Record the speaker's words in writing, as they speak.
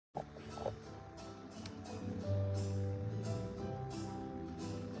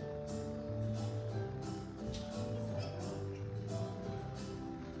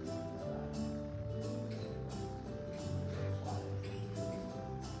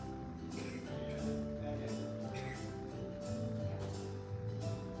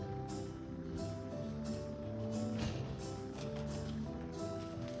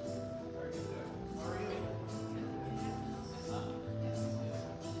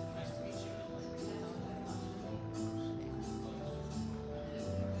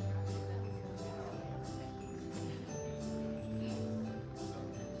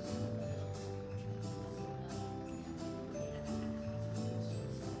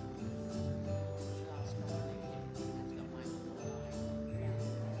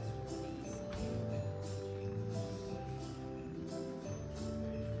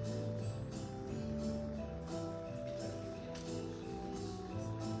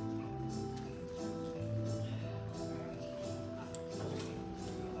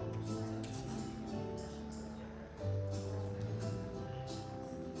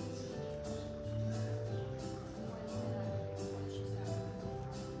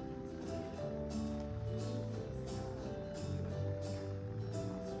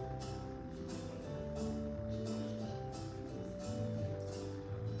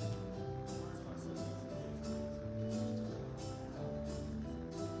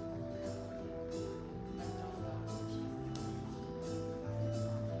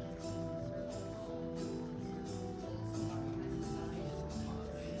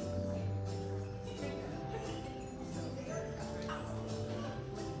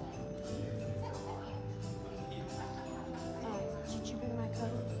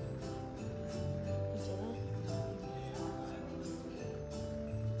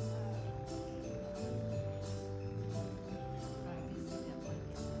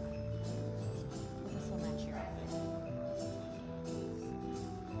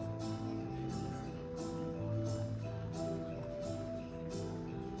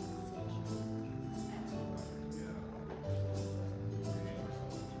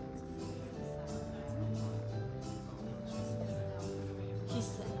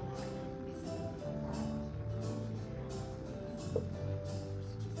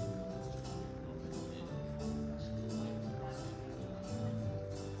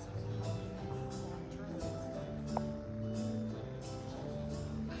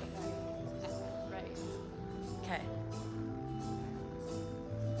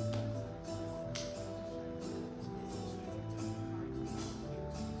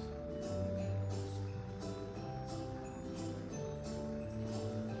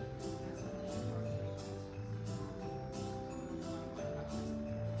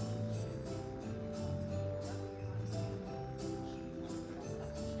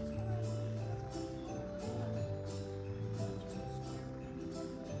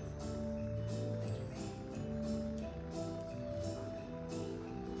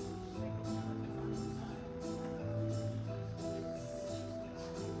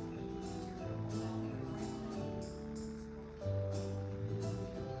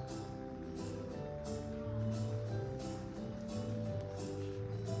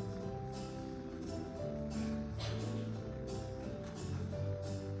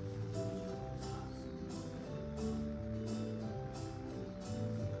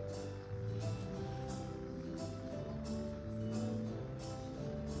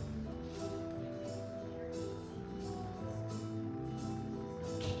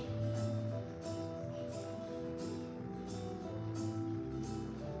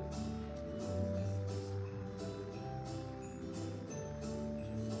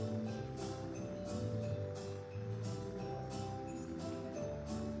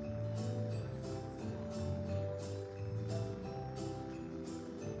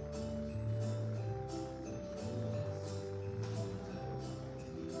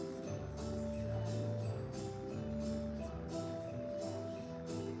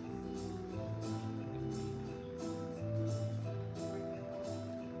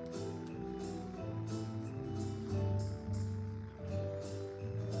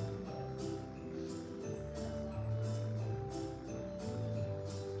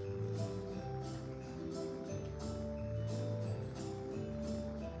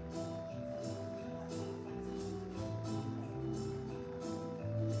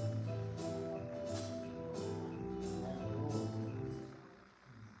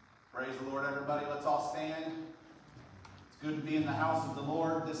Praise the Lord, everybody. Let's all stand. It's good to be in the house of the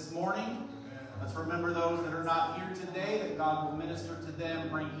Lord this morning. Let's remember those that are not here today, that God will minister to them,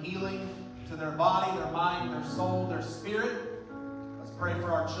 bring healing to their body, their mind, their soul, their spirit. Let's pray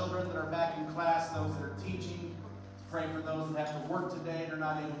for our children that are back in class, those that are teaching. Let's pray for those that have to work today and are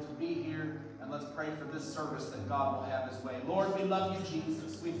not able to be here. And let's pray for this service that God will have his way. Lord, we love you,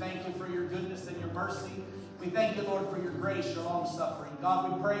 Jesus. We thank you for your goodness and your mercy. We thank you, Lord, for your grace, your long-suffering.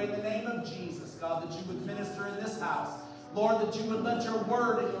 God, we pray in the name of Jesus, God, that you would minister in this house. Lord, that you would let your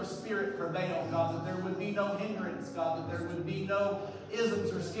word and your spirit prevail, God, that there would be no hindrance, God, that there would be no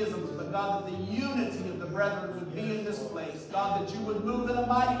isms or schisms, but God, that the unity of the brethren would be in this place. God, that you would move in a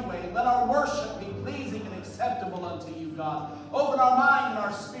mighty way. Let our worship be pleasing and acceptable unto you, God. Open our mind and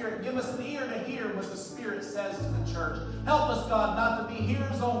our spirit. Give us an ear to hear what the Spirit says to the church. Help us, God, not to be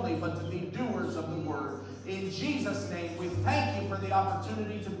hearers only, but to be doers of the word. In Jesus' name, we thank you for the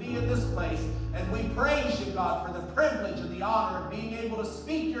opportunity to be in this place. And we praise you, God, for the privilege and the honor of being able to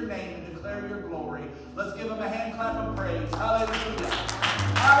speak your name and declare your glory. Let's give him a hand clap of praise. Hallelujah.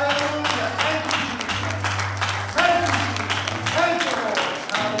 Hallelujah. Thank you, Jesus. Thank you, Jesus. Thank you, Lord.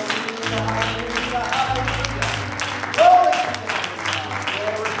 Hallelujah. Hallelujah. Hallelujah. Glory to God.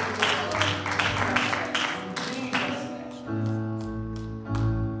 Glory to God. In Jesus' name.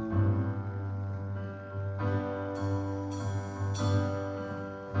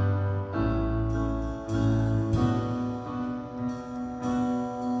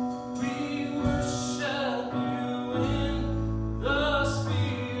 We worship you in the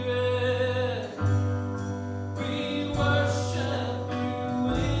Spirit.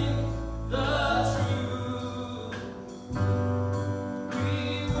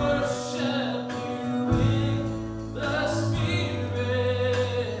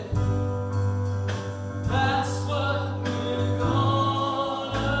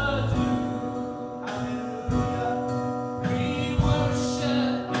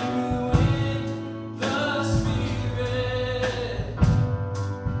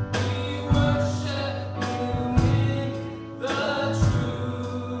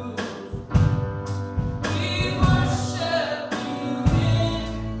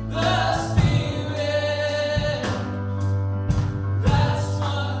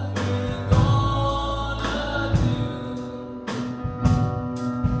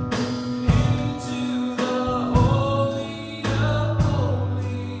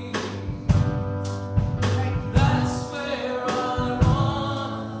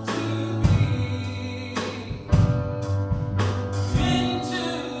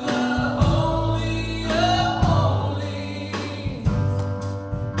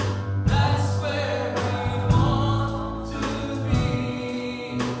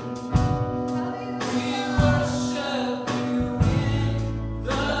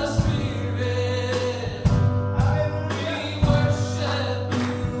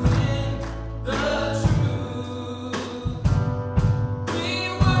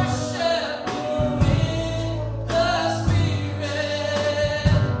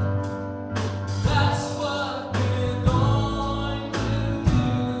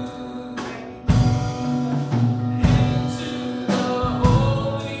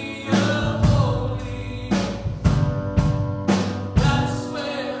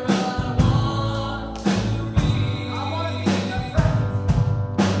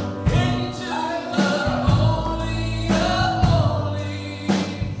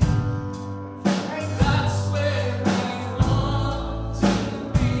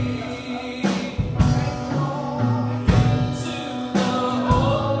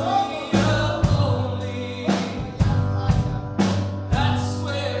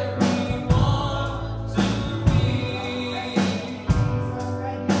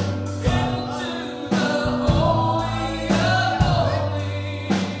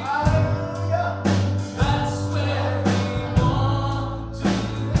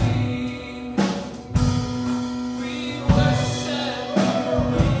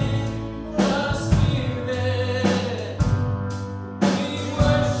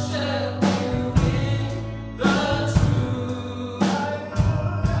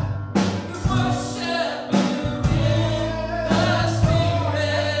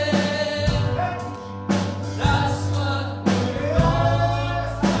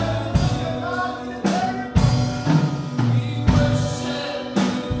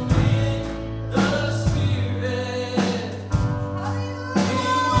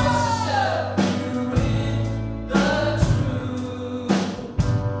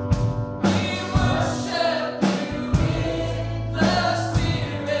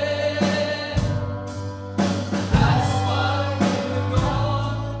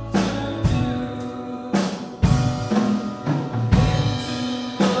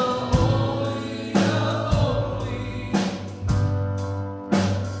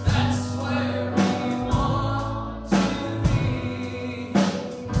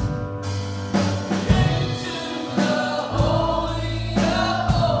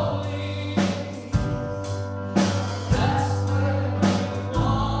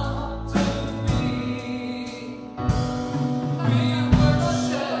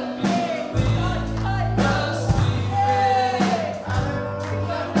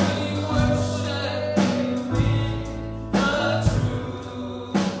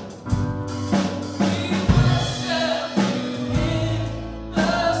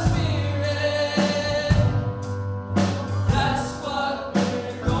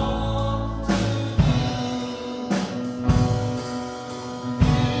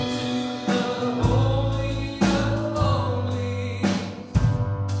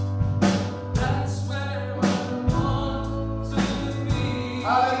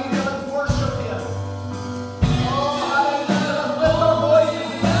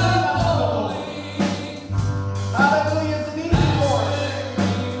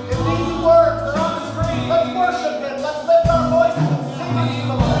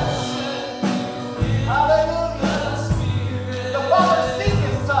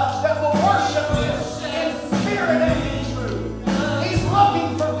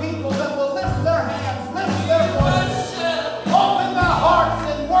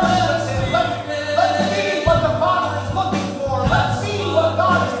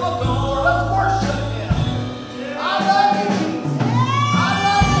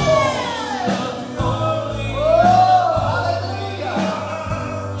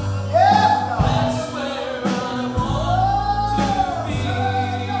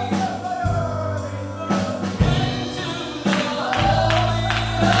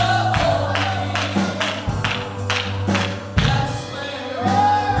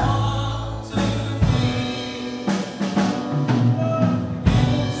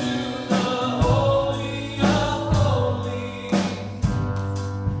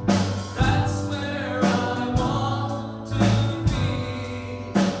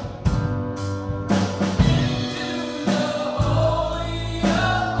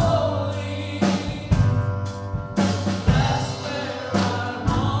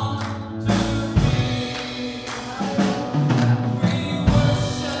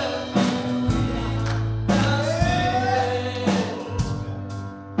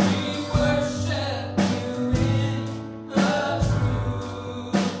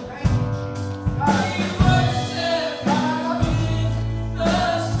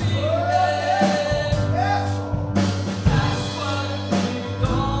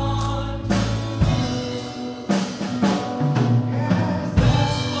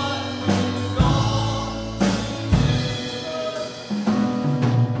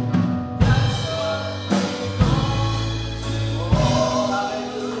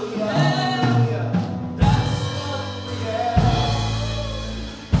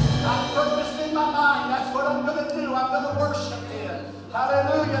 my mind, that's what I'm going to do. I'm going to worship Him.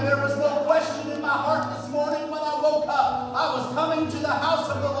 Hallelujah. There was no question in my heart this morning when I woke up. I was coming to the house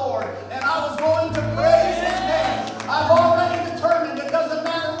of the Lord, and I was going to praise His name. I've already determined it doesn't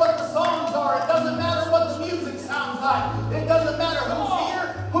matter what the songs are. It doesn't matter what the music sounds like. It doesn't matter who's here,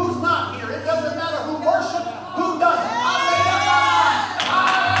 who's not here. It doesn't matter who worships, who doesn't. I made up my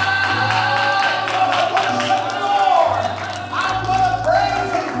mind. I'm going to worship the Lord. I'm going to praise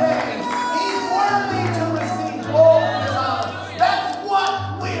His name. He's worthy to receive glory and honor. That's what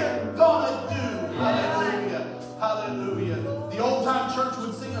we're going to do. Hallelujah. Hallelujah. The old time church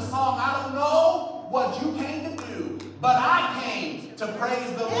would sing a song, I don't know what you came to do, but I came to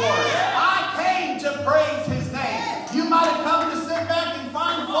praise the Lord. I came to praise His name. You might have come to sit back and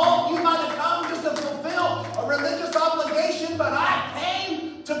find fault. You might have come just to fulfill a religious obligation, but I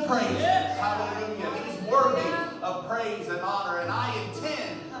came to praise Him. Hallelujah. He's worthy of praise and honor, and I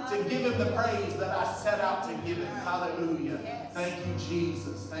intend to give Him the praise that I set out to give Him. Hallelujah. Thank you,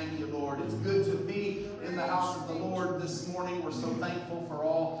 Jesus. Thank you, Lord. It's good to be in the house of the Lord this morning. We're so thankful for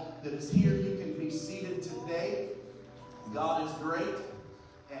all that is here. You can be seated today. God is great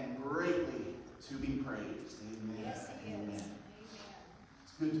and greatly to be praised. Amen. Yes, He is. Amen.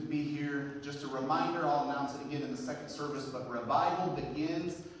 It's good to be here. Just a reminder, I'll announce it again in the second service, but revival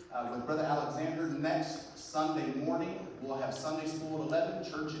begins with Brother Alexander next Sunday morning. We'll have Sunday school at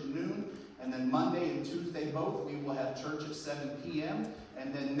 11, church at noon, and then Monday and Tuesday both, we will have church at 7 p.m.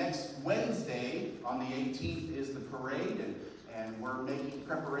 And then next Wednesday, on the 18th, is the parade, and we're making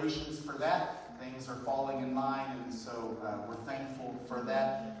preparations for that. Things are falling in line, and so we're thankful for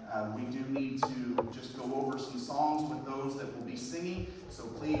that. We do need to just go over some songs with those that will be singing, so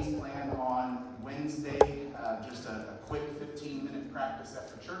please plan on Wednesday, just a quick 15-minute practice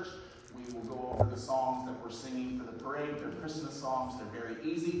after church. We will go over the songs that we're singing for the parade. They're Christmas songs. They're very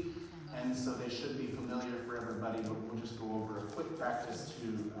easy, and so they should be familiar for everybody, but we'll just go over a quick practice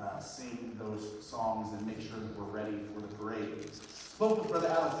to sing those songs and make sure that we're ready for the parade. Spoke with Brother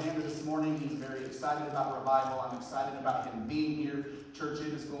Alexander this morning. He's very excited about revival. I'm excited about him being here. Church,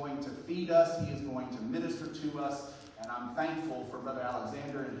 it is going to feed us. He is going to minister to us, and I'm thankful for Brother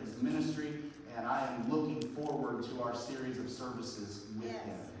Alexander and his ministry, and I am looking forward to our series of services with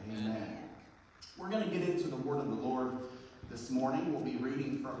him. Amen. We're going to get into the word of the Lord this morning. We'll be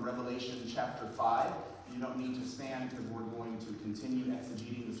reading from Revelation chapter 5. You don't need to stand because we're going to continue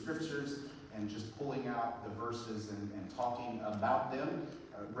exegeting the scriptures and just pulling out the verses and talking about them.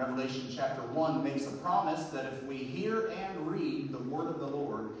 Revelation chapter 1 makes a promise that if we hear and read the word of the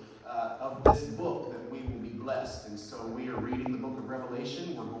Lord of this book, that we will be blessed. And so we are reading the book of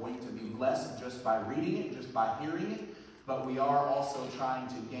Revelation. We're going to be blessed just by reading it, just by hearing it. But we are also trying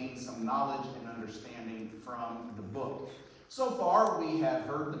to gain some knowledge and understanding from the book. So far, we have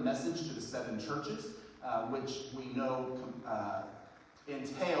heard the message to the 7 churches, which we know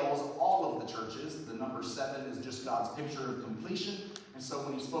entails all of the churches. The number 7 is just God's picture of completion. And so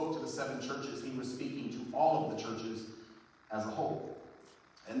when he spoke to the 7 churches, he was speaking to all of the churches as a whole.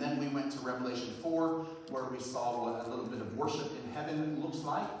 And then we went to Revelation 4, where we saw what a little bit of worship in heaven looks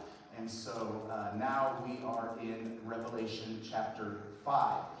like. And so now we are in Revelation chapter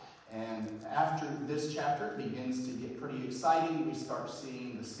 5. And after this chapter, it begins to get pretty exciting. We start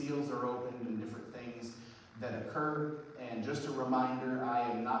seeing the seals are opened and different things that occur. And just a reminder, I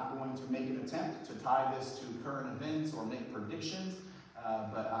am not going to make an attempt to tie this to current events or make predictions,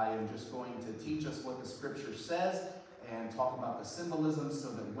 but I am just going to teach us what the scripture says and talk about the symbolism so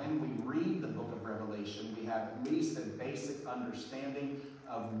that when we read the book of Revelation, we have at least a basic understanding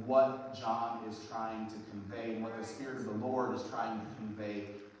of what John is trying to convey and what the Spirit of the Lord is trying to convey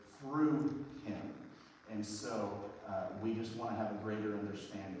through him. And so we just want to have a greater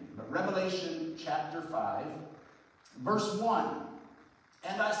understanding. But Revelation chapter 5, verse 1.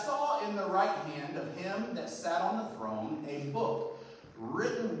 And I saw in the right hand of him that sat on the throne a book,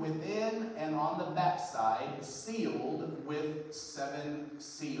 written within and on the backside, sealed with 7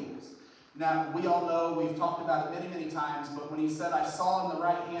 seals. Now, we all know, we've talked about it many, many times, but when he said, I saw in the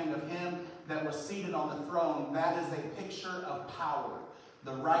right hand of him that was seated on the throne, that is a picture of power.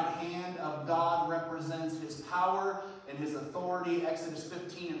 The right hand of God represents his power and his authority. Exodus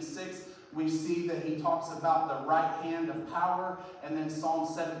 15 and 6, we see that he talks about the right hand of power. And then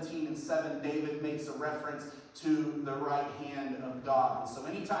Psalm 17 and 7, David makes a reference to the right hand of God. And so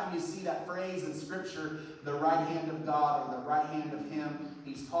anytime you see that phrase in Scripture, the right hand of God or the right hand of him,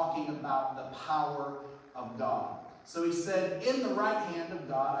 he's talking about the power of God. So he said, in the right hand of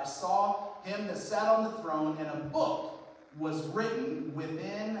God, I saw him that sat on the throne, and a book was written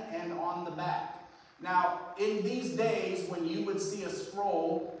within and on the back. Now, in these days, when you would see a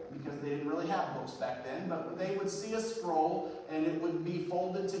scroll because they didn't really have books back then, but they would see a scroll and it would be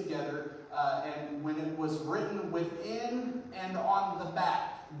folded together, and when it was written within and on the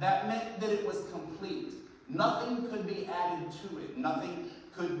back, that meant that it was complete. Nothing could be added to it. Nothing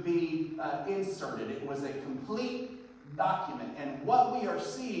could be inserted. It was a complete document. And what we are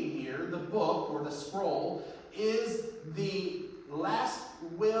seeing here, the book or the scroll, is the last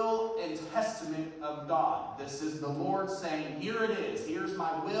will and testament of God. This is the Lord saying, here it is. Here's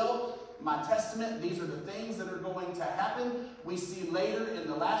my will, my testament. These are the things that are going to happen. We see later in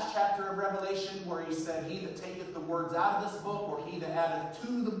the last chapter of Revelation where he said, he that taketh the words out of this book, or he that addeth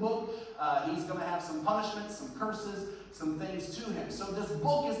to the book, he's going to have some punishments, some curses, some things to him. So this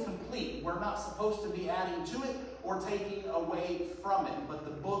book is complete. We're not supposed to be adding to it or taking away from it. But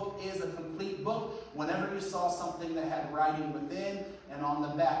the book is a complete book. Whenever you saw something that had writing within and on the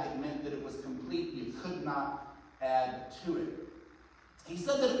back, it meant that it was complete. You could not add to it. He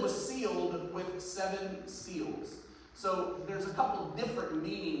said that it was sealed with 7 seals. So there's a couple different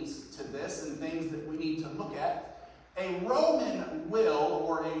meanings to this and things that we need to look at. A Roman will,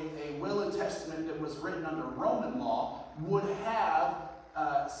 or a will and testament that was written under Roman law, would have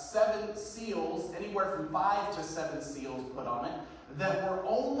 7 seals, anywhere from 5 to 7 seals put on it, that were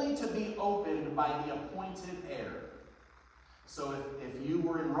only to be opened by the appointed heir. So if you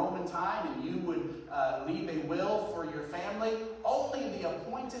were in Roman time and you would leave a will for your family, only the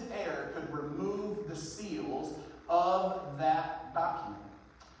appointed heir could remove the seals of that document.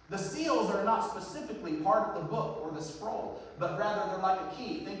 The seals are not specifically part of the book or the scroll, but rather they're like a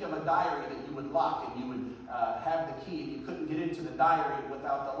key. Think of a diary that you would lock and you would have the key, and you couldn't get into the diary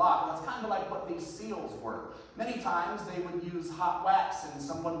without the lock. That's kind of like what these seals were. Many times they would use hot wax and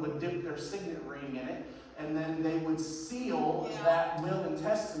someone would dip their signet ring in it, and then they would seal that will and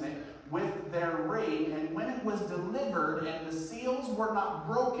testament with their ring. And when it was delivered and the seals were not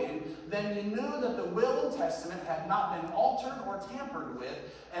broken, then you knew that the will and testament had not been altered or tampered with.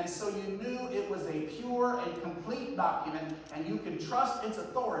 And so you knew it was a pure and complete document, and you could trust its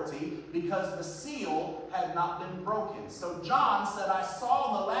authority because the seal had not been broken. So John said, I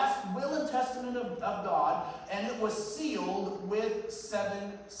saw the last will and testament of God, and it was sealed with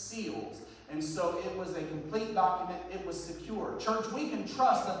 7 seals. And so it was a complete document. It was secure. Church, we can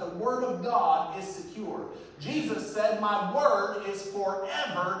trust that the Word of God is secure. Jesus said, my Word is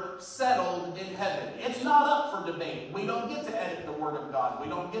forever settled in heaven. It's not up for debate. We don't get to edit the Word of God. We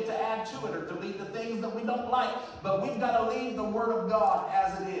don't get to add to it or delete the things that we don't like. But we've got to leave the Word of God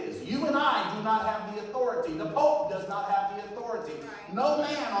as it is. You and I do not have the authority. The Pope does not have the authority. No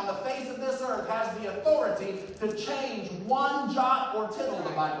man on the face of this earth has the authority to change one jot or tittle, the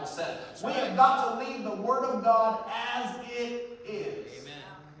Bible said. We have got to leave the Word of God as it is. Amen.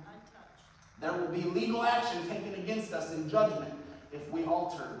 There will be legal action taken against us in judgment if we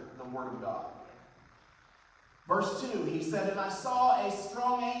alter the Word of God. Verse 2, he said, and I saw a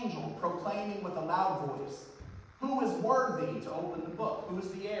strong angel proclaiming with a loud voice, who is worthy to open the book? Who is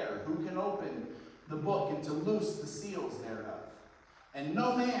the heir? Who can open the book and to loose the seals thereof? And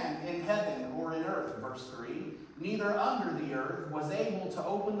no man in heaven or in earth, verse 3, neither under the earth, was able to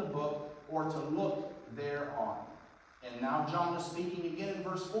open the book or to look thereon. And now John is speaking again in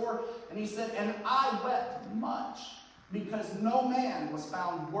verse 4, and he said, and I wept much, because no man was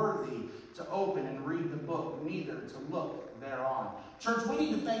found worthy to open and read the book, neither to look thereon. Church, we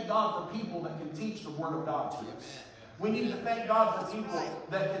need to thank God for people that can teach the Word of God to us. We need to thank God for people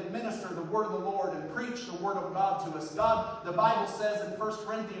that can minister the Word of the Lord and preach the Word of God to us. God, the Bible says in 1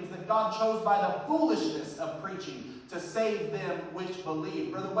 Corinthians that God chose by the foolishness of preaching to save them which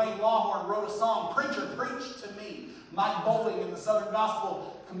believe. Brother Wayne Lawhorn wrote a song, Preacher, Preach to Me. Mike Bowling in the Southern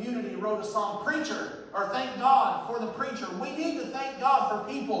Gospel community wrote a song, Preacher, or Thank God for the Preacher. We need to thank God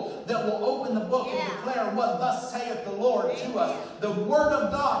for people that will open the book and declare what thus saith the Lord to us. The Word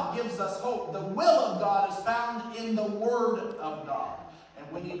of God gives us hope. The will of God is found in the Word of God.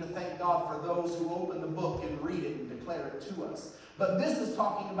 And we need to thank God for those who open the book and read it and declare it to us. But this is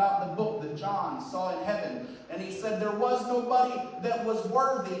talking about the book that John saw in heaven. And he said there was nobody that was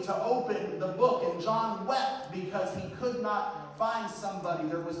worthy to open the book. And John wept because he could not find somebody.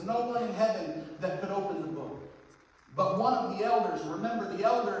 There was no one in heaven that could open the book. But one of the elders, remember the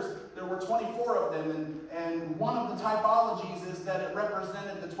elders, there were 24 of them. And one of the typologies is that it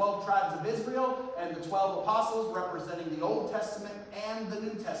represented the 12 tribes of Israel and the 12 apostles, representing the Old Testament and the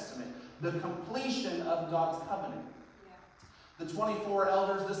New Testament. The completion of God's covenant. The 24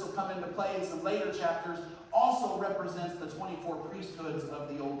 elders, this will come into play in some later chapters, also represents the 24 priesthoods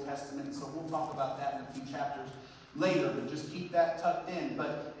of the Old Testament. So we'll talk about that in a few chapters later, but just keep that tucked in.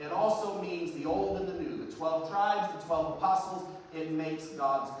 But it also means the old and the new, the 12 tribes, the 12 apostles, it makes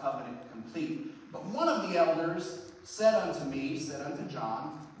God's covenant complete. But one of the elders said unto me, said unto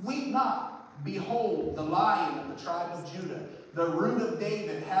John, weep not. Behold, the Lion of the tribe of Judah, the Root of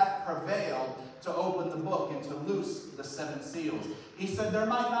David, hath prevailed to open the book and to loose the 7 seals. He said, there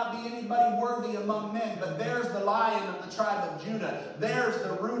might not be anybody worthy among men, but there's the Lion of the tribe of Judah. There's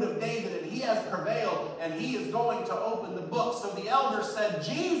the Root of David, and he has prevailed, and he is going to open the book. So the elder said,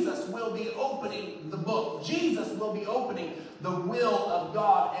 Jesus will be opening the book. Jesus will be opening the will of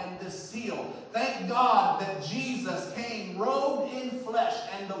God and this seal. Thank God that Jesus came robed in flesh,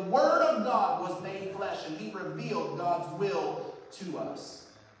 and the Word of God was made flesh, and he revealed God's will to us.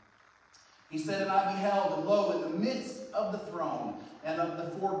 He said, and I beheld, and lo, in the midst of the throne and of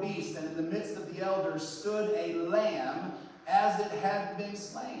the 4 beasts, and in the midst of the elders stood a lamb as it had been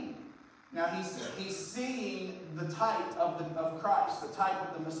slain. Now he's seeing the type of Christ, the type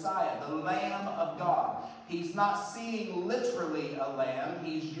of the Messiah, the Lamb of God. He's not seeing literally a lamb.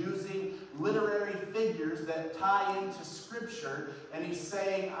 He's using literary figures that tie into Scripture. And he's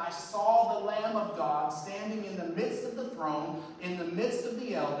saying, I saw the Lamb of God standing in the midst of the throne, in the midst of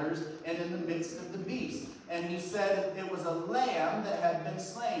the elders, and in the midst of the beast. And he said it was a lamb that had been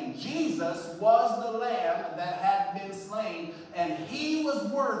slain. Jesus was the lamb that had been slain, and he was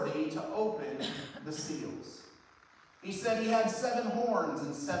worthy to open the seals. He said he had 7 horns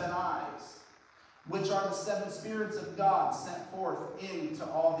and 7 eyes, which are the 7 spirits of God sent forth into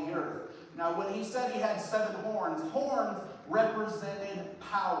all the earth. Now, when he said he had 7 horns, horns represented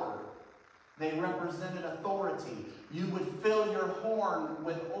power. They represented authority. You would fill your horn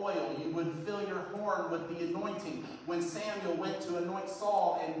with oil. You would fill your horn with the anointing. When Samuel went to anoint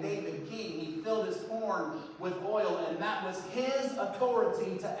Saul and David king, he filled his horn with oil, and that was his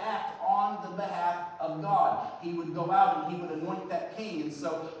authority to act on the behalf of God. He would go out and he would anoint that king. And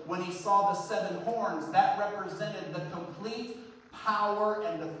so when he saw the 7 horns, that represented the complete power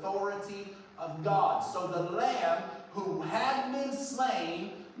and authority of God. So the Lamb who had been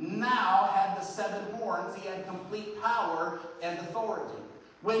slain now had the 7 horns. He had complete power and authority.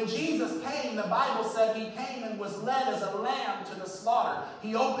 When Jesus came, the Bible said he came and was led as a lamb to the slaughter.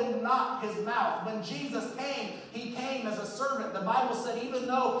 He opened not his mouth. When Jesus came, he came as a servant. The Bible said even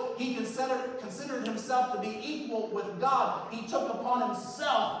though he considered himself to be equal with God, he took upon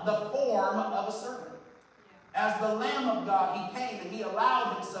himself the form of a servant. As the Lamb of God, he came and he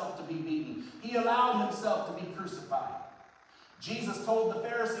allowed himself to be beaten. He allowed himself to be crucified. Jesus told the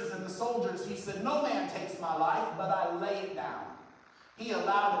Pharisees and the soldiers, he said, no man takes my life, but I lay it down. He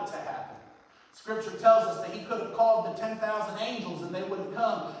allowed it to happen. Scripture tells us that he could have called the 10,000 angels and they would have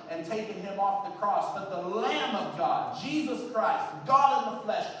come and taken him off the cross. But the Lamb of God, Jesus Christ, God in the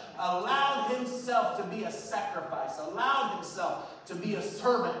flesh, allowed himself to be a sacrifice, allowed himself to be a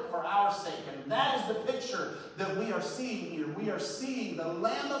servant for our sake. And that is the picture that we are seeing here. We are seeing the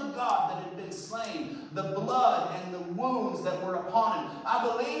Lamb of God that had been slain, the blood and the wounds that were upon him. I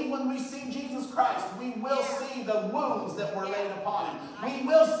believe when we see Jesus Christ, we will see the wounds that were laid upon him. We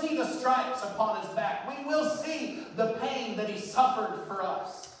will see the stripes upon his back. We will see the pain that he suffered for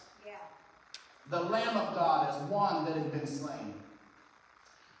us. The Lamb of God is one that had been slain.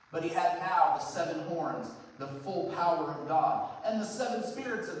 But he had now the 7 horns, the full power of God, and the 7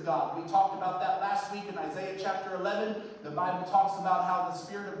 spirits of God. We talked about that last week in Isaiah chapter 11. The Bible talks about how the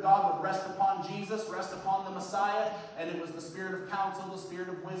Spirit of God would rest upon Jesus, rest upon the Messiah, and it was the Spirit of counsel, the Spirit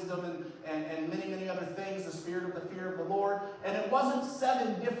of wisdom, and many, many other things, the Spirit of the fear of the Lord. And it wasn't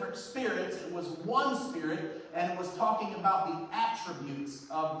 7 different spirits, it was one Spirit, and it was talking about the attributes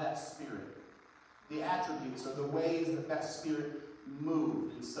of that Spirit. The attributes are the ways that that Spirit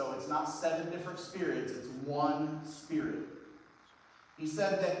moved. And so it's not 7 different spirits, it's one Spirit. He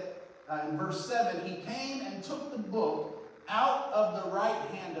said that in verse 7, he came and took the book out of the right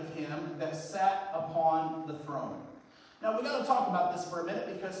hand of him that sat upon the throne. Now we got to talk about this for a minute,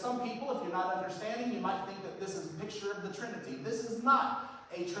 because some people, if you're not understanding, you might think that this is a picture of the Trinity. This is not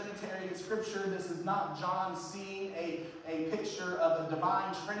a Trinitarian scripture. This is not John seeing a picture of a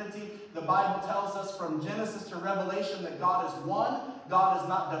divine Trinity. The Bible tells us from Genesis to Revelation that God is one. God is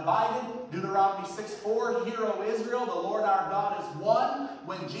not divided. Deuteronomy 6:4, Hear, O Israel, the Lord our God is one.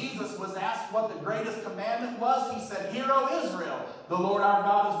 When Jesus was asked what the greatest commandment was, he said, Hear, O Israel, the Lord our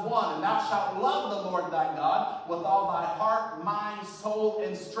God is one. And thou shalt love the Lord thy God with all thy heart, mind, soul,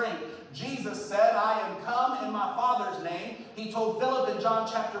 and strength. Jesus said, I am come in my Father's name. He told Philip in John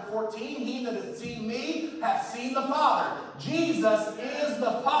chapter 14, He that hath seen me hath seen the Father. Jesus is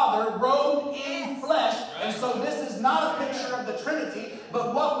the Father robed in flesh. And so this is not a picture of the Trinity,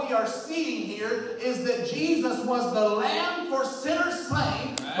 but what we are seeing here is that Jesus was the Lamb for sinners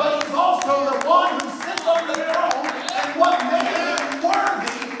slain, but he's also the one who sits on the throne. And what made him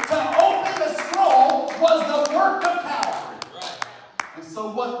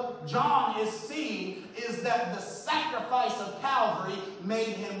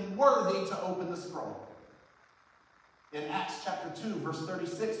In Acts chapter 2, verse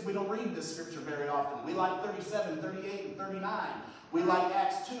 36, we don't read this scripture very often. We like 37, 38, and 39. We like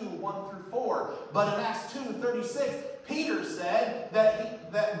Acts 2, 1 through 4. But in Acts 2, 36, Peter said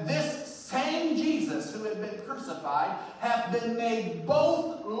that this same Jesus who had been crucified hath been made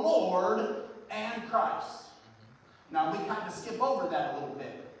both Lord and Christ. Now, we kind of skip over that a little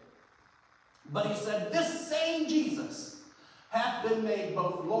bit. But he said, this same Jesus hath been made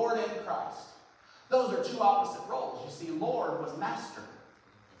both Lord and Christ. Those are two opposite roles. You see, Lord was master.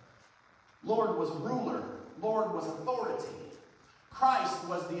 Lord was ruler. Lord was authority. Christ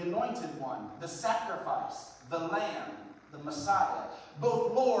was the anointed one, the sacrifice, the lamb, the Messiah.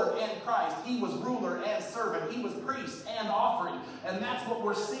 Both Lord and Christ. He was ruler and servant. He was priest and offering. And that's what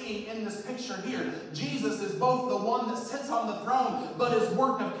we're seeing in this picture here. Jesus is both the one that sits on the throne, but his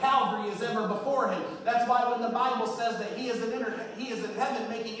work of Calvary is ever before him. That's why when the Bible says that he is in heaven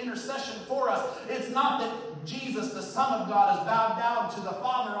making intercession for us, it's not that Jesus, the Son of God, is bowed down to the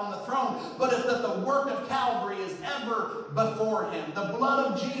Father on the throne, but it's that the work of Calvary is ever before him. The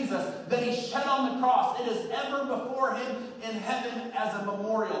blood of Jesus that he shed on the cross, it is ever before him in heaven as a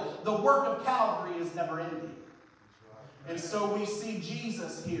memorial. The work of Calvary is never ending. And so we see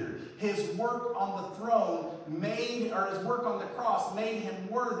Jesus here. His work on the throne his work on the cross made him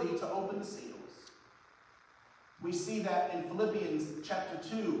worthy to open the seals. We see that in Philippians chapter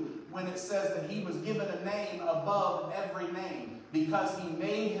 2 when it says that he was given a name above every name because he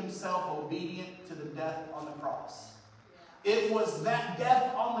made himself obedient to the death on the cross. It was that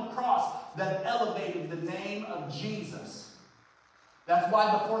death on the cross that elevated the name of Jesus. That's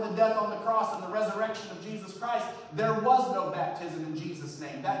why before the death on the cross and the resurrection of Jesus Christ, there was no baptism in Jesus'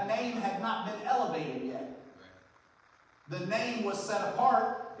 name. That name had not been elevated yet. The name was set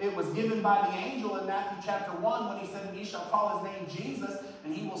apart. It was given by the angel in Matthew chapter 1 when he said, "Ye shall call his name Jesus,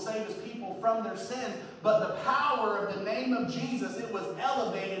 and he will save his people from their sins." But the power of the name of Jesus, it was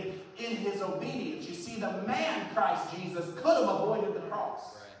elevated in his obedience. You see, the man Christ Jesus could have avoided the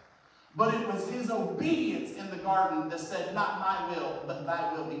cross. But it was his obedience in the garden that said, "Not my will, but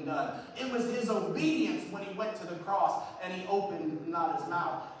thy will be done." It was his obedience when he went to the cross and he opened not his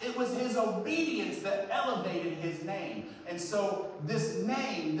mouth. It was his obedience that elevated his name. And so this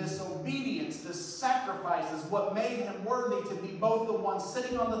name, this obedience, this sacrifice is what made him worthy to be both the one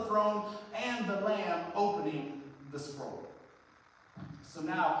sitting on the throne and the Lamb opening the scroll. So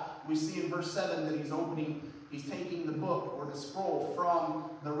now we see in verse 7 that he's taking the book or the scroll from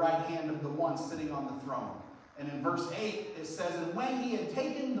the right hand of the one sitting on the throne. And in verse 8 it says, "And when he had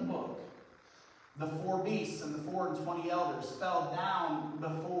taken the book, the 4 beasts and the 24 elders fell down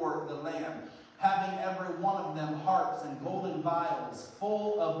before the Lamb, having every one of them harps and golden vials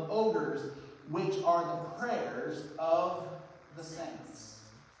full of odors, which are the prayers of the saints."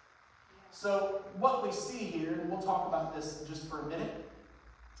 So what we see here, and we'll talk about this just for a minute,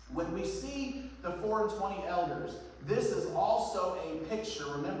 when we see the 24 elders, this is also a picture.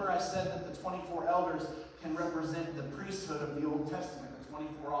 Remember I said that the 24 elders can represent the priesthood of the Old Testament, the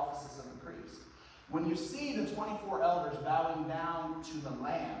 24 offices of the priest. When you see the 24 elders bowing down to the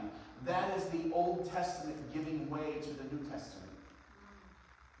Lamb, that is the Old Testament giving way to the New Testament.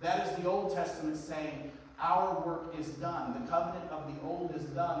 That is the Old Testament saying, our work is done. The covenant of the old is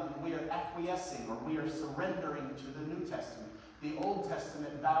done, and we are acquiescing, or we are surrendering to the New Testament. The Old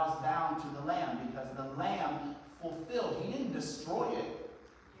Testament bows down to the Lamb because the Lamb fulfilled. He didn't destroy it.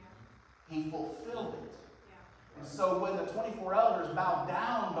 He fulfilled it. And so when the 24 elders bow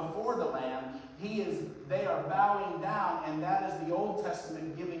down before the Lamb, they are bowing down, and that is the Old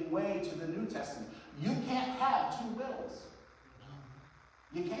Testament giving way to the New Testament. You can't have two wills.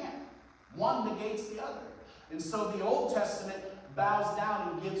 You can't. One negates the other. And so the Old Testament bows down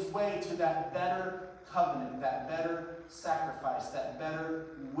and gives way to that better covenant, that better sacrifice, that better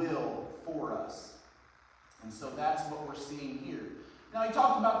will for us. And so that's what we're seeing here. Now he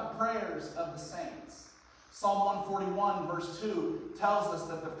talked about the prayers of the saints. Psalm 141 verse 2 tells us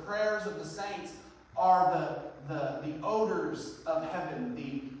that the prayers of the saints are the odors of heaven,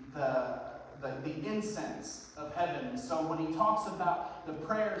 the incense of heaven. And so when he talks about the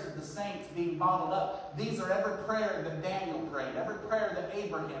prayers of the saints being bottled up, these are every prayer that Daniel prayed, every prayer that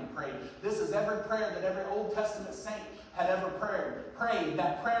Abraham prayed. This is every prayer that every Old Testament saint had ever prayed.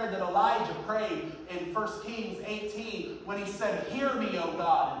 That prayer that Elijah prayed in 1 Kings 18 when he said, "Hear me, O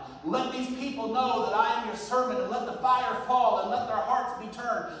God, and let these people know that I am your servant, and let the fire fall, and let their hearts be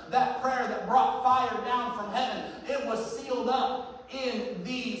turned." That prayer that brought fire down from heaven, it was sealed up in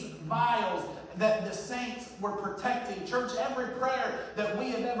these vials that the saints we're protecting. Church, every prayer that we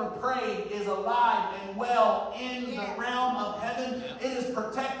have ever prayed is alive and well in the realm of heaven. It is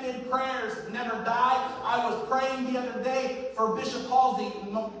protected. Prayers never die. I was praying the other day for Bishop Halsey.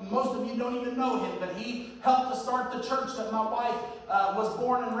 Most of you don't even know him, but he helped to start the church that my wife was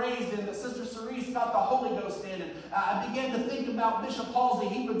born and raised in, that Sister Cerise got the Holy Ghost in. And I began to think about Bishop Halsey.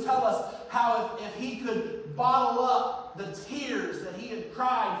 He would tell us how if he could bottle up the tears that he had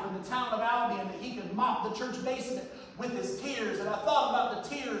cried for the town of Albion, that he could mop the church basement with his tears. And I thought about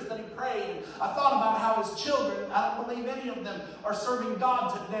the tears that he prayed. And I thought about how his children, I don't believe any of them are serving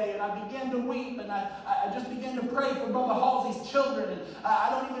God today. And I began to weep, and I just began to pray for Brother Halsey's children. And I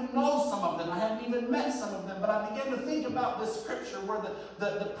don't even know some of them. I haven't even met some of them. But I began to think about this scripture where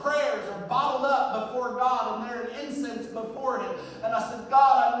the prayers are bottled up before God, and they're an incense before Him. And I said,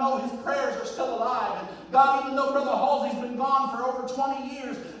 God, I know His prayers are still alive. And God, even though Brother Halsey's been gone for over 20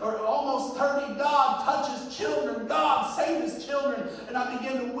 years, or almost 30, God, touch His children. God, save His children. And I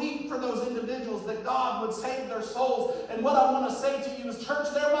began to weep for those individuals, that God would save their souls. And what I want to say to you is, church,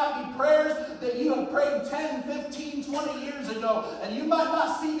 there might be prayers that you have prayed 10, 15, 20 years ago, and you might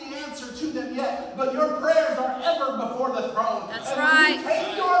not see the answer to them yet, but your prayers are ever before the throne. That's and right. when you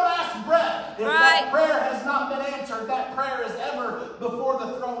take your last breath, if that prayer has not been answered, that prayer is ever before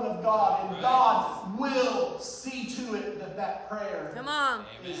the throne of God. And God will see to it that that prayer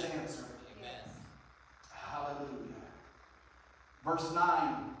is answered. Hallelujah. Verse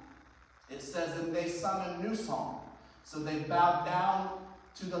 9, it says, and they sung a new song. So they bowed down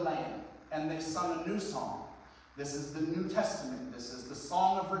to the Lamb, and they sung a new song. This is the New Testament. This is the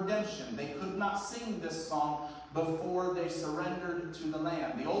song of redemption. They could not sing this song before they surrendered to the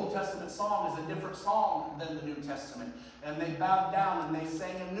Lamb. The Old Testament song is a different song than the New Testament. And they bowed down and they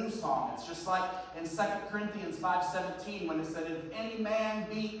sang a new song. It's just like in 2 Corinthians 5:17 when it said, if any man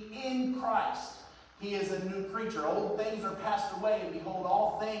be in Christ, he is a new creature. Old things are passed away, and behold,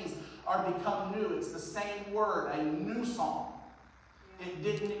 all things are become new. It's the same word, a new song. It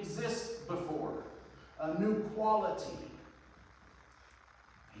didn't exist before. A new quality.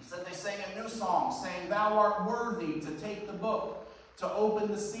 He said they sang a new song, saying, thou art worthy to take the book, to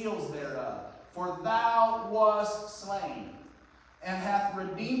open the seals thereof. For thou wast slain, and hath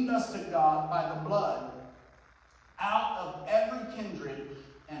redeemed us to God by the blood, out of every kindred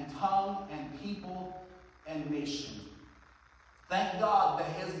and tongue and people and nation. Thank God that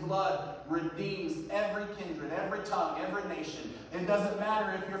His blood redeems every kindred, every tongue, every nation. It doesn't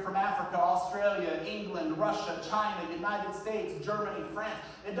matter if you're from Africa, Australia, England, Russia, China, United States, Germany, France.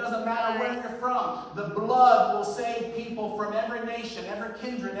 It doesn't matter where you're from. The blood will save people from every nation, every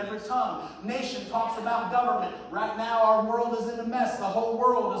kindred, every tongue. Nation talks about government. Right now our world is in a mess. The whole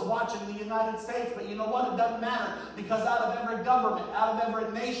world is watching the United States. But you know what? It doesn't matter, because out of every government, out of every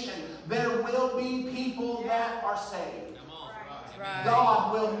nation, there will be people that are saved. Right.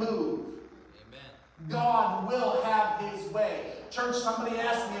 God will move. Amen. God will have His way. Church, somebody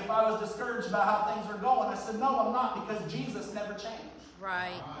asked me if I was discouraged about how things are going. I said, no, I'm not, because Jesus never changed.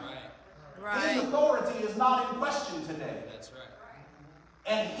 Right. His authority is not in question today. That's right.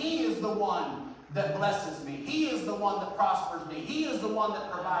 And He is the one that blesses me. He is the one that prospers me. He is the one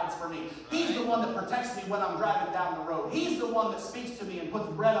that provides for me. He's the one that protects me when I'm driving down the road. He's the one that speaks to me and puts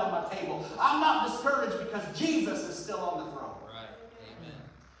bread on my table. I'm not discouraged because Jesus is still on the throne.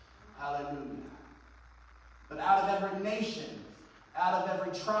 Hallelujah. But out of every nation, out of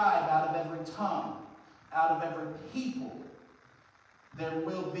every tribe, out of every tongue, out of every people, there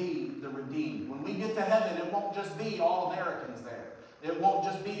will be the redeemed. When we get to heaven, it won't just be all Americans there. It won't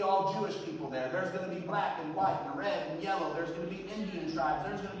just be all Jewish people there. There's going to be black and white and red and yellow. There's going to be Indian tribes.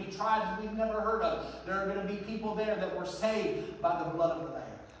 There's going to be tribes we've never heard of. There are going to be people there that were saved by the blood of the Lamb.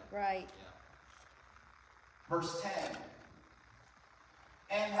 Right. Verse 10.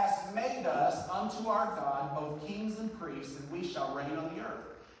 And hast made us unto our God both kings and priests, and we shall reign on the earth.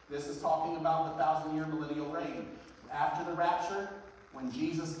 This is talking about the 1,000-year millennial reign. After the rapture, when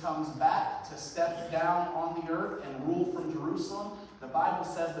Jesus comes back to step down on the earth and rule from Jerusalem, the Bible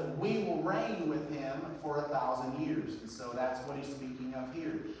says that we will reign with Him for 1,000 years. And so that's what He's speaking of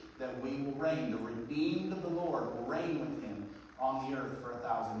here, that we will reign. The redeemed of the Lord will reign with Him on the earth for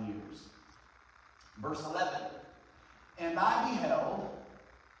 1,000 years. Verse 11. And I beheld,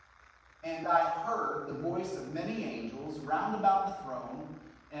 and I heard the voice of many angels round about the throne,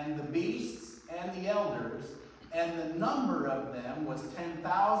 and the beasts and the elders, and the number of them was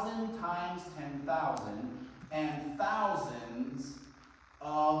 10,000 times 10,000, and thousands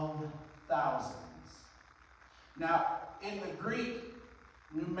of thousands. Now, in the Greek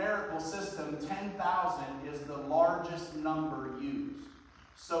numerical system, 10,000 is the largest number used.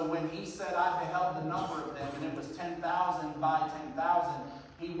 So when he said, I beheld the number of them, and it was 10,000 by 10,000,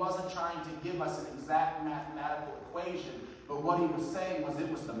 he wasn't trying to give us an exact mathematical equation, but what he was saying was it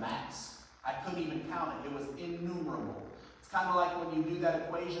was the max. I couldn't even count it. It was innumerable. It's kind of like when you do that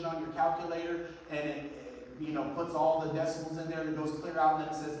equation on your calculator, and it puts all the decimals in there, and it goes clear out, and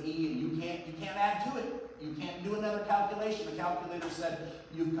then it says E, and you can't add to it. You can't do another calculation. The calculator said,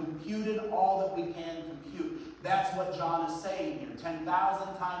 you've computed all that we can compute. That's what John is saying here.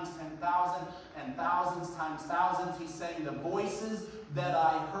 10,000 times 10,000 and thousands times thousands. He's saying the voices that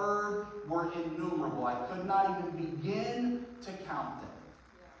I heard were innumerable. I could not even begin to count them.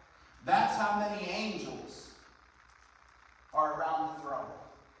 That's how many angels are around the throne.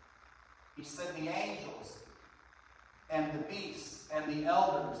 He said the angels and the beasts and the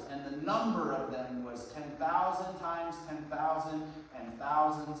elders, and the number of them was 10,000 times 10,000 and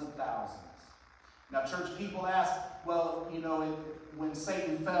thousands of thousands. Now, church people ask, well, when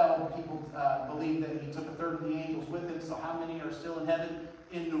Satan fell, people believe that he took a third of the angels with him, so how many are still in heaven?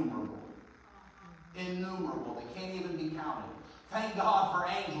 Innumerable. Innumerable. They can't even be counted. Thank God for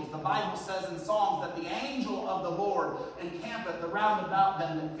angels. The Bible says in Psalms that the angel of the Lord encampeth around about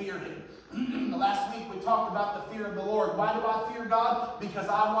them that fear him. Last week we talked about the fear of the Lord. Why do I fear God? Because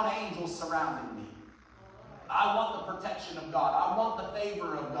I want angels surrounding me. I want the protection of God. I want the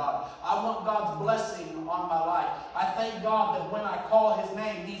favor of God. I want God's blessing on my life. I thank God that when I call His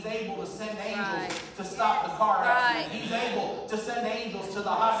name, He's able to send angels to stop the car accident. He's able to send angels to the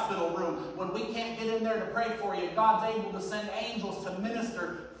hospital room. When we can't get in there to pray for you, God's able to send angels to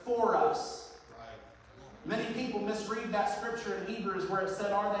minister for us. Many people misread that scripture in Hebrews where it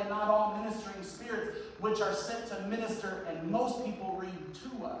said, are they not all ministering spirits which are sent to minister? And most people read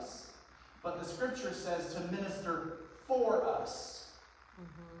to us. But the scripture says to minister for us.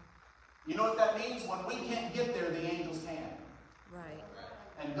 Mm-hmm. You know what that means? When we can't get there, the angels can. Right.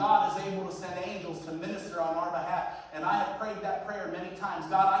 And God is able to send angels to minister on our behalf. And I have prayed that prayer many times.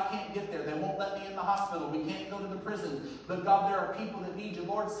 God, I can't get there. They won't let me in the hospital. We can't go to the prison. But God, there are people that need you.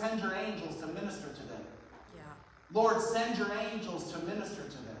 Lord, send your angels to minister to them. Lord, send your angels to minister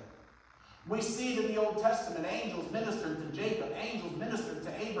to them. We see it in the Old Testament. Angels ministered to Jacob. Angels ministered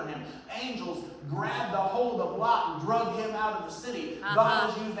to Abraham. Angels grabbed a hold of Lot and drug him out of the city. God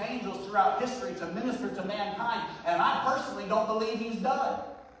has used angels throughout history to minister to mankind. And I personally don't believe He's done.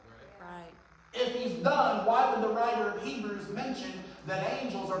 Right. If He's done, why would the writer of Hebrews mention that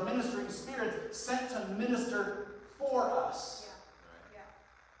angels are ministering spirits sent to minister for us?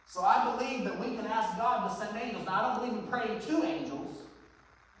 So I believe that we can ask God to send angels. Now, I don't believe in praying to angels.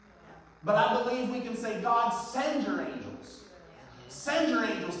 But I believe we can say, God, send your angels. Send your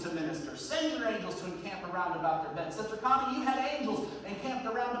angels to minister. Send your angels to encamp around about their bed. Sister Connie, you had angels encamped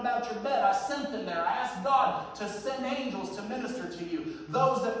around about your bed. I sent them there. I asked God to send angels to minister to you.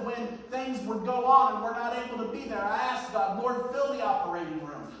 Those that when things would go on and we're not able to be there, I asked God, Lord, fill the operating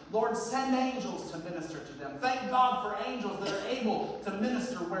room. Lord, send angels to minister to them. Thank God for angels that are able to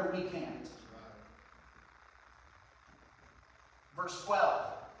minister where we can't. Verse 12.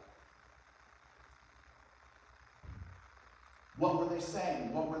 What were they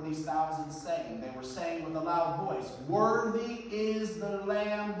saying? What were these thousands saying? They were saying with a loud voice, worthy is the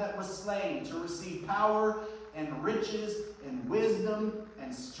Lamb that was slain to receive power and riches and wisdom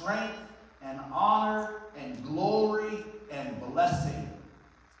and strength and honor and glory and blessing.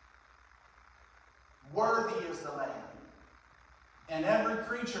 Worthy is the Lamb. And every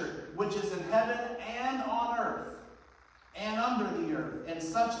creature which is in heaven and on earth and under the earth, and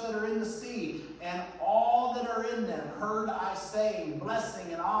such that are in the sea, and all that are in them, heard I saying,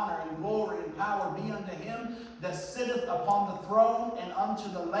 blessing and honor and glory and power be unto Him that sitteth upon the throne and unto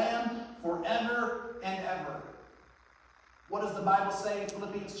the Lamb forever and ever. What does the Bible say in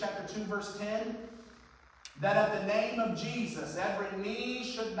Philippians chapter 2, verse 10? That at the name of Jesus, every knee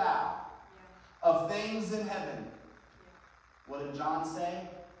should bow of things in heaven. What did John say?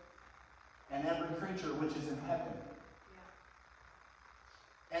 And every creature which is in heaven.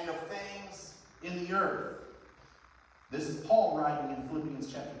 And of things in the earth. This is Paul writing in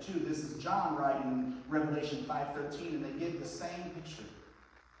Philippians chapter 2. This is John writing in Revelation 5:13, and they give the same picture.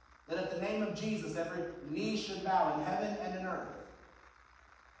 That at the name of Jesus, every knee should bow in heaven and in earth.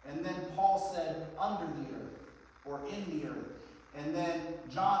 And then Paul said, under the earth, or in the earth. And then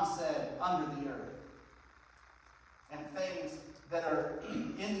John said, under the earth. And things that are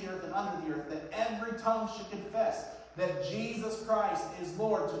in the earth and under the earth, that every tongue should confess that Jesus Christ is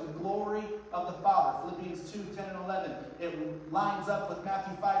Lord, to the glory of the Father. Philippians 2, 10 and 11. It lines up with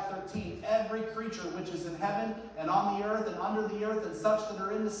Matthew 5:13. Every creature which is in heaven and on the earth and under the earth and such that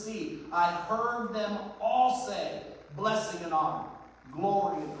are in the sea, I heard them all say, blessing and honor,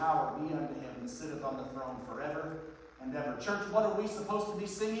 Glory and power be unto him that sitteth on the throne forever and ever. Church, what are we supposed to be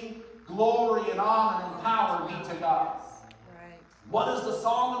singing? Glory and honor and power be to God. Right. What is the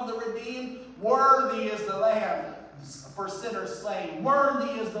song of the redeemed? Worthy is the Lamb for sinners slain.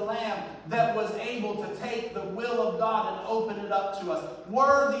 Worthy is the Lamb that was able to take the will of God and open it up to us.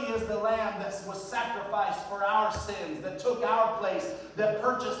 Worthy is the Lamb that was sacrificed for our sins, that took our place, that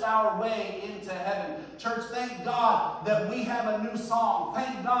purchased our way into heaven. Church, thank God that we have a new song.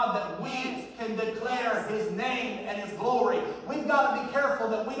 Thank God that we can declare his name and his glory. We've got to be careful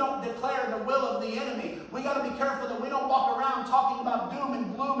that we don't declare the will of the enemy. We've got to be careful that we don't walk around talking about doom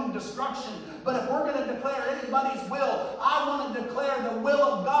and gloom and destruction. But if we're going to declare anybody's will, I want to declare the will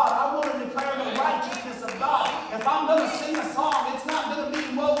of God. I want to declare the righteousness of God. If I'm going to sing a song, it's not going to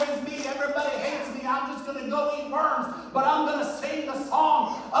be woe is me, everybody hates me, I'm just going to go eat worms. But I'm going to sing the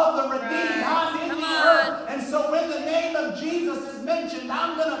song of the redeemed. I'm in the earth. And so when the name of Jesus is mentioned,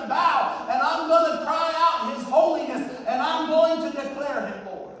 I'm going to bow and I'm going to cry out his holiness and I'm going to declare him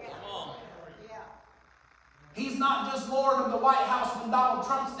Lord. He's not just Lord of the White House when Donald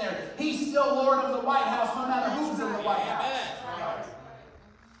Trump's there. He's still Lord of the White House no matter who's in the White House.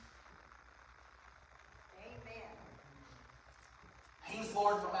 Amen. He's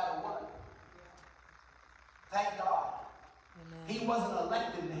Lord no matter what. Thank God. Amen. He wasn't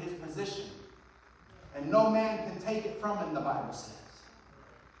elected to his position. And no man can take it from him, the Bible says.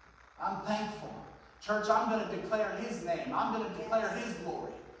 I'm thankful. Church, I'm going to declare his name. I'm going to declare his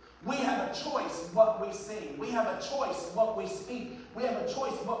glory. We have a choice what we sing. We have a choice what we speak. We have a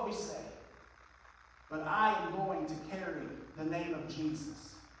choice what we say. But I am going to carry the name of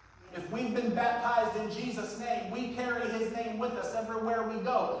Jesus. If we've been baptized in Jesus' name, we carry his name with us everywhere we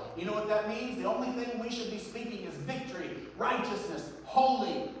go. You know what that means? The only thing we should be speaking is victory, righteousness,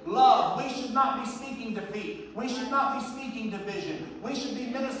 holy, love. We should not be speaking defeat. We should not be speaking division. We should be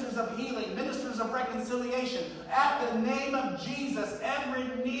ministers of healing, ministers of reconciliation. At the name of Jesus, every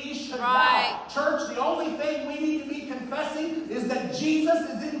knee should bow. Church, the only thing we need to be confessing is that Jesus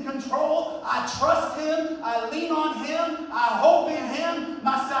is in control. I trust him. I lean on him. I hope in him.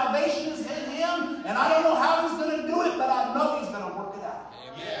 My salvation is in him. And I don't know how he's going to do it, but I know he's going to work it out.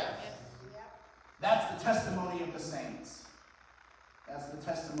 Amen. That's the testimony of the saints. That's the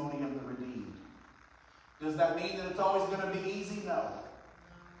testimony of the redeemed. Does that mean that it's always going to be easy? No.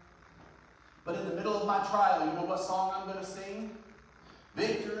 But in the middle of my trial, you know what song I'm going to sing?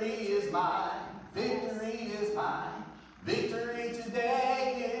 Victory is mine. Victory is mine. Victory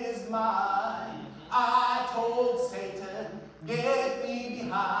today is mine. I told Satan, get me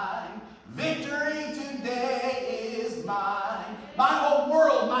behind. Victory today is mine. My whole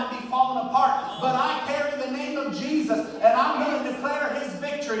world might be falling apart, but I carry the name of Jesus, and I'm going to declare his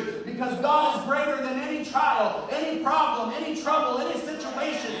victory because God is greater than any trial, any problem, any trouble, any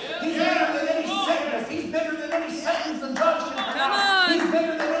situation. He's bigger than any sickness. He's bigger than any sentence the judge can pronounce. He's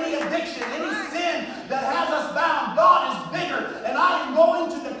bigger than any addiction, any sin that has us bound. God is bigger, and I am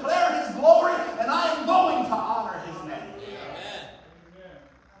going to declare his glory, and I am going to honor his name.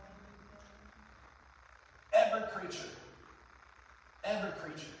 Every creature.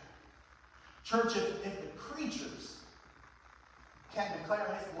 Church, if the creatures can declare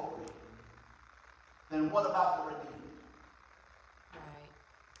his glory, then what about the redeemed? Right.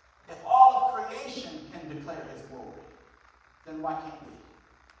 If all of creation can declare his glory, then why can't we?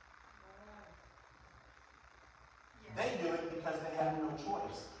 They do it because they have no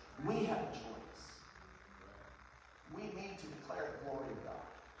choice. We have a choice. We need to declare the glory of God.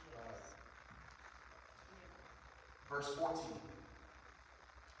 Verse 14.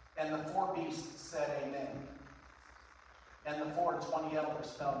 And the four beasts said, Amen. And the 24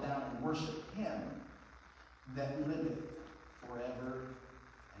 elders fell down and worshipped him that liveth forever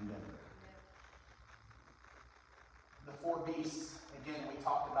and ever. The four beasts, again, we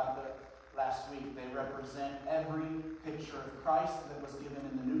talked about that last week. They represent every picture of Christ that was given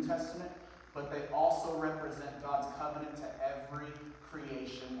in the New Testament, but they also represent God's covenant to every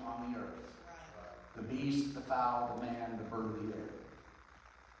creation on the earth. The beast, the fowl, the man, the bird of the air.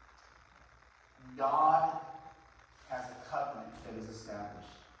 God has a covenant that is established.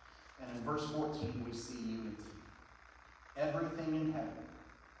 And in verse 14 we see unity. Everything in heaven,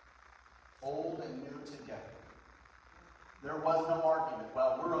 old and new together. There was no argument.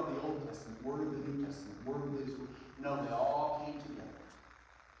 Well, we're of the Old Testament, we're of the New Testament, we're of this. No, they all came together.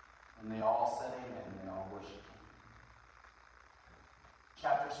 And they all said amen, and they all worshiped him.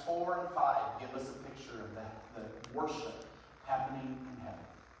 Chapters 4 and 5 give us a picture of that, the worship happening in heaven.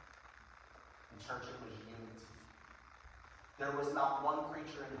 In church, it was unity. There was not one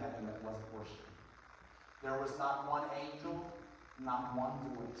creature in heaven that wasn't worshiping. There was not one angel not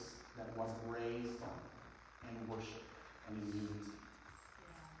one voice that wasn't raised in worship and in unity.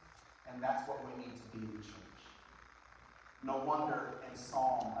 And that's what we need to be in church. No wonder in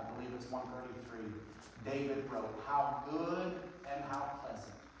Psalm, I believe it's 133, David wrote, "How good and how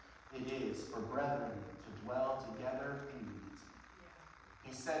pleasant it is for brethren to dwell together in unity."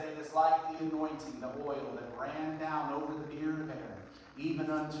 He said, "It is like the anointing, the oil that ran down over the beard of Aaron, even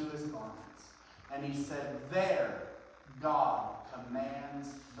unto his garments." And he said, "There God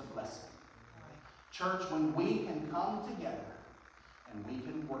commands the blessing." Church, when we can come together and we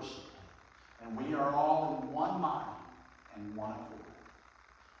can worship Him, and we are all in one mind and one accord,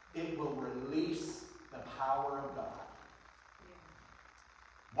 it will release the power of God.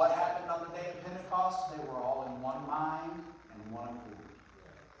 What happened on the day of Pentecost? They were all in one mind and one accord.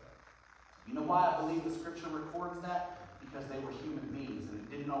 You know why I believe the Scripture records that? Because they were human beings, and it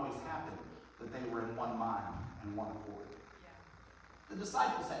didn't always happen that they were in one mind and one accord. The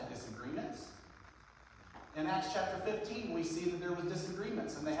disciples had disagreements. In Acts chapter 15, we see that there was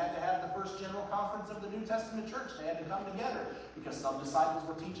disagreements, and they had to have the first general conference of the New Testament church. They had to come together because some disciples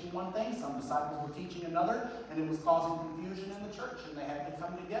were teaching one thing, some disciples were teaching another, and it was causing confusion in the church, and they had to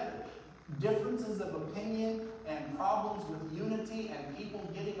come together. Differences of opinion and problems with unity and people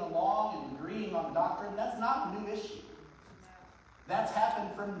getting along and agreeing on doctrine, that's not a new issue. That's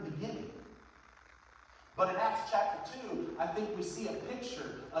happened from the beginning. But in Acts chapter 2, I think we see a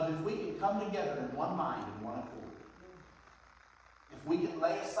picture of if we can come together in one mind and one accord. If we can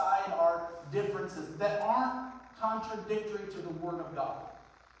lay aside our differences that aren't contradictory to the Word of God.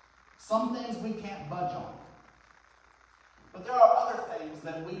 Some things we can't budge on. But there are other things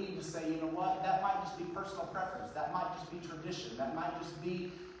that we need to say, you know what, that might just be personal preference. That might just be tradition. That might just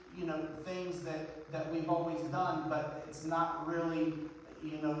be, things that we've always done, but it's not really,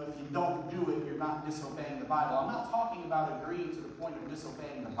 if you don't do it, you're not disobeying the Bible. I'm not talking about agreeing to the point of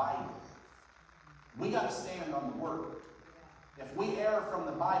disobeying the Bible. We got to stand on the Word. If we err from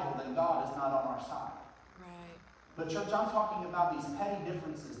the Bible, then God is not on our side. Right. But church, I'm talking about these petty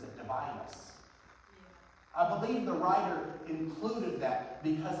differences that divide us. I believe the writer included that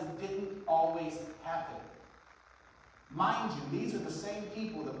because it didn't always happen. Mind you, these are the same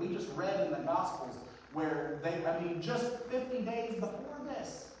people that we just read in the Gospels where just 50 days before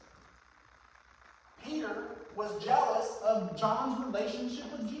this, Peter was jealous of John's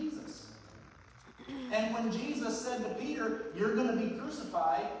relationship with Jesus. And when Jesus said to Peter, "You're going to be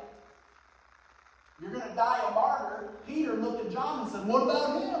crucified, you're going to die a martyr," Peter looked at John and said, "What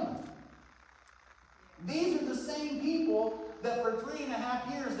about him?" These are the same people that for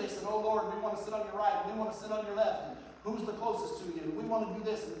 3.5 years they said, "Oh Lord, we want to sit on your right, and we want to sit on your left, and who's the closest to you, and we want to do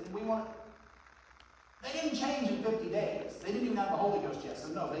this, and we want to..." They didn't change in 50 days. They didn't even have the Holy Ghost yet, so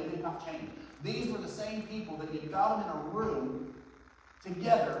no, they did not change. These were the same people that you got them in a room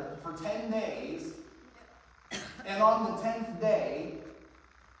together for 10 days, and on the 10th day,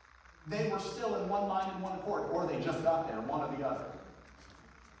 they were still in one mind and one accord, or they just got there, one or the other.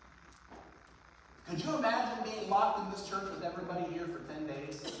 Could you imagine being locked in this church with everybody here for 10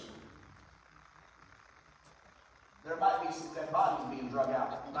 days? There might be some dead bodies being drug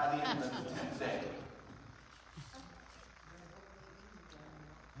out by the end of the 10th day.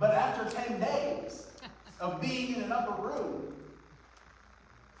 But after 10 days of being in an upper room,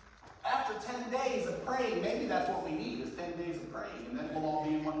 after 10 days of praying, maybe that's what we need, is 10 days of praying, and then we'll all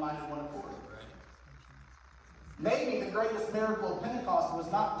be in one mind and one accord. Maybe the greatest miracle of Pentecost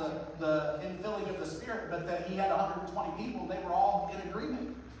was not the infilling of the Spirit, but that he had 120 people and they were all in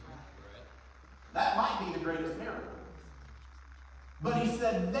agreement. That might be the greatest miracle. But he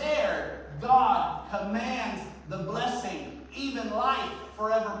said, "There God commands the blessing, even life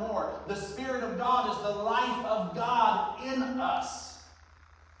forevermore." The Spirit of God is the life of God in us.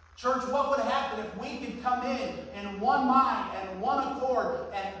 Church, what would happen if we could come in one mind and one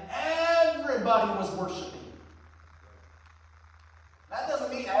accord and everybody was worshiping? That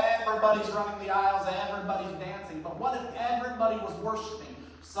doesn't mean everybody's running the aisles, everybody's dancing, but what if everybody was worshiping?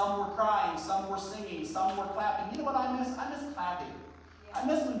 Some were crying, some were singing, some were clapping. You know what I miss? I miss clapping. I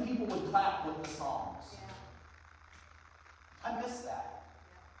miss when people would clap with the songs. I miss that.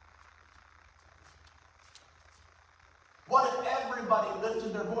 What if everybody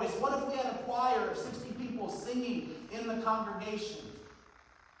lifted their voice? What if we had a choir of 60 people singing in the congregation?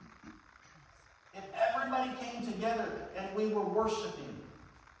 If everybody came together and we were worshiping,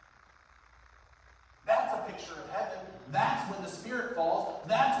 that's a picture of heaven. That's when the Spirit falls.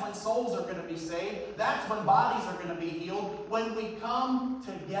 That's when souls are going to be saved. That's when bodies are going to be healed. When we come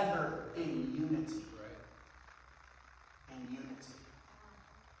together in unity. In unity.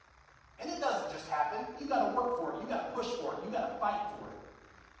 And it doesn't just happen. You've got to work for it. You've got to push for it. You got to fight for it.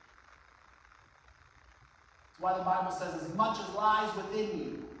 That's why the Bible says, as much as lies within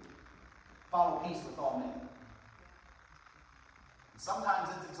you, follow peace with all men. And sometimes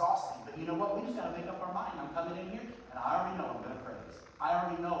it's exhausting, but you know what? We just got to make up our mind. I'm coming in here, and I already know I'm going to praise. I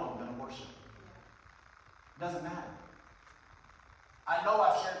already know I'm going to worship. It doesn't matter. I know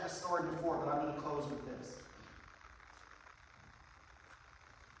I've shared this story before, but I'm going to close with this.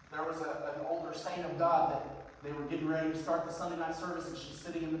 There was an older saint of God that they were getting ready to start the Sunday night service, and she's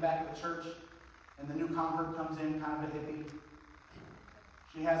sitting in the back of the church, and the new convert comes in, kind of a hippie.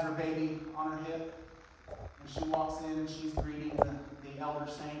 She has her baby on her hip, and she walks in, and she's greeting the elder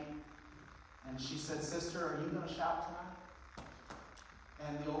saint, and she said, "Sister, are you going to shout tonight?"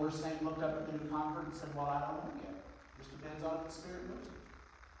 And the older saint looked up at the new convert and said, "Well, I don't know yet. Just depends on if the Spirit moves."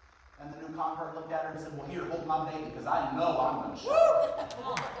 And the new convert looked at her and said, "Well, here, hold my baby, because I know I'm going to shout."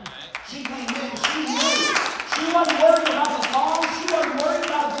 She came in, she knew. She wasn't worried about the song. She wasn't worried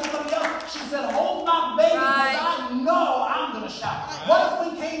about anybody else. She said, "Hold my baby, because I know I'm going to shout." What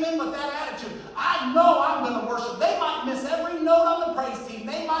if we came in with that attitude? I know I'm going to worship. They might miss every note on the praise team.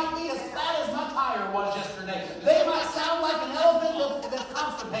 They might be as fat as my tire was yesterday. They might sound like an elephant that's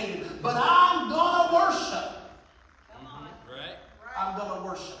constipated. But I'm going to worship. Come on. Right. I'm going to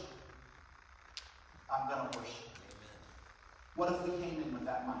worship. I'm going to worship. Amen. What if we came in with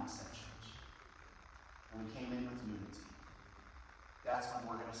that mindset, church? And we came in with unity? That's when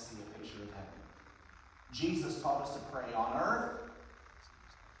we're going to see a picture of heaven. Jesus taught us to pray on earth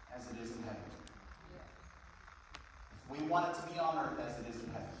as it is in heaven. If we want it to be on earth as it is in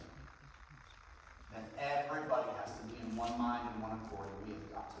heaven, then everybody has to be in one mind and one accord, and we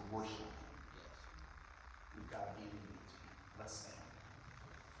have got to worship Him. We've got to be in unity. Let's stand.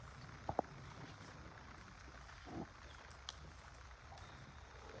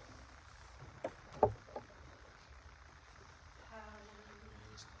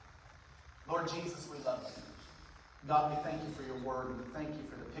 Lord Jesus, we love you. God, we thank you for your word, and we thank you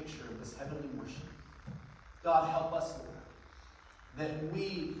for the picture of this heavenly worship. God, help us, Lord, that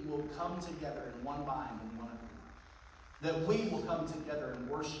we will come together in one mind and one accord. That we will come together and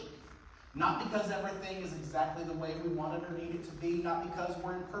worship you. Not because everything is exactly the way we want it or need it to be, not because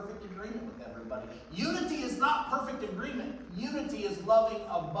we're in perfect agreement with everybody. Unity is not perfect agreement. Unity is loving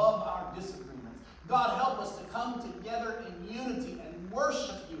above our disagreements. God, help us to come together in unity and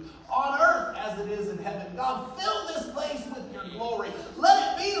worship you on earth as it is in heaven. God, fill this place with your glory.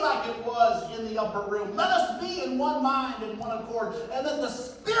 Let it be like it was in the upper room. Let us be in one mind and one accord, and that the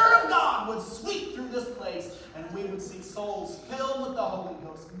Spirit of God would sweep through this place, and we would see souls filled with the Holy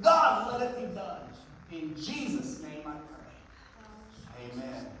Ghost. God, let it be done. In Jesus' name I pray.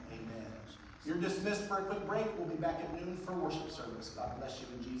 Amen. Amen. You're dismissed for a quick break. We'll be back at noon for worship service. God bless you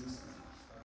in Jesus' name.